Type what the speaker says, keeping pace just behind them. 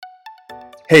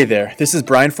Hey there, this is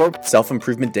Brian Forbes,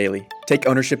 Self-Improvement Daily. Take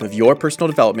ownership of your personal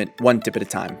development one tip at a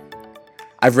time.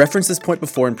 I've referenced this point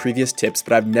before in previous tips,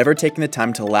 but I've never taken the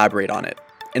time to elaborate on it.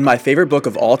 In my favorite book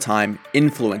of all time,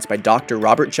 Influence by Dr.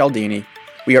 Robert Cialdini,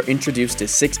 we are introduced to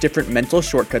 6 different mental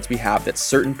shortcuts we have that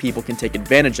certain people can take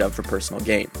advantage of for personal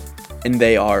gain. And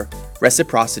they are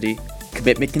reciprocity,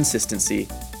 commitment consistency,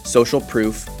 social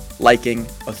proof, liking,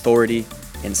 authority,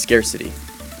 and scarcity.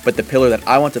 But the pillar that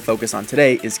I want to focus on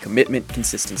today is commitment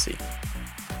consistency.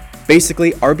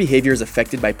 Basically, our behavior is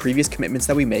affected by previous commitments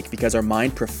that we make because our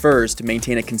mind prefers to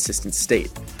maintain a consistent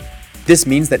state. This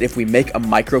means that if we make a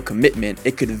micro commitment,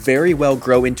 it could very well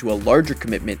grow into a larger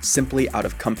commitment simply out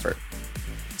of comfort.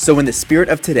 So in the spirit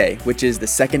of today, which is the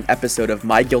second episode of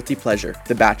my guilty pleasure,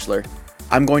 The Bachelor,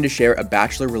 I'm going to share a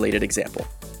Bachelor-related example.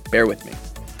 Bear with me.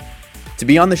 To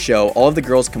be on the show, all of the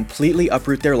girls completely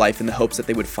uproot their life in the hopes that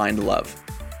they would find love.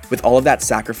 With all of that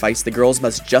sacrifice, the girls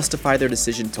must justify their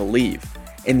decision to leave,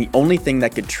 and the only thing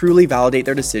that could truly validate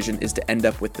their decision is to end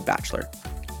up with the Bachelor.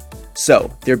 So,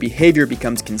 their behavior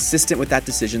becomes consistent with that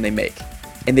decision they make,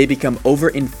 and they become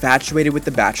over-infatuated with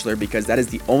the Bachelor because that is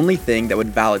the only thing that would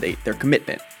validate their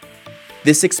commitment.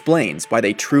 This explains why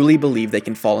they truly believe they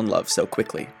can fall in love so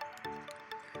quickly.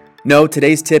 No,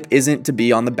 today's tip isn't to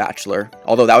be on The Bachelor,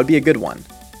 although that would be a good one,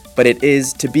 but it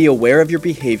is to be aware of your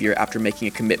behavior after making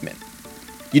a commitment.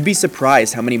 You'd be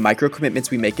surprised how many micro commitments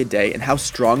we make a day and how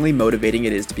strongly motivating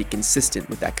it is to be consistent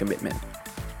with that commitment.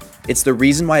 It's the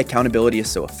reason why accountability is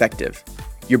so effective.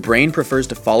 Your brain prefers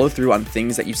to follow through on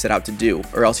things that you set out to do,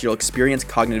 or else you'll experience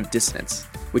cognitive dissonance,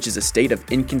 which is a state of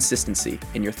inconsistency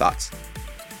in your thoughts.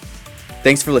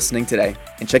 Thanks for listening today,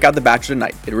 and check out The Bachelor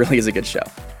tonight. It really is a good show.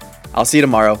 I'll see you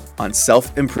tomorrow on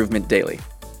Self-Improvement Daily.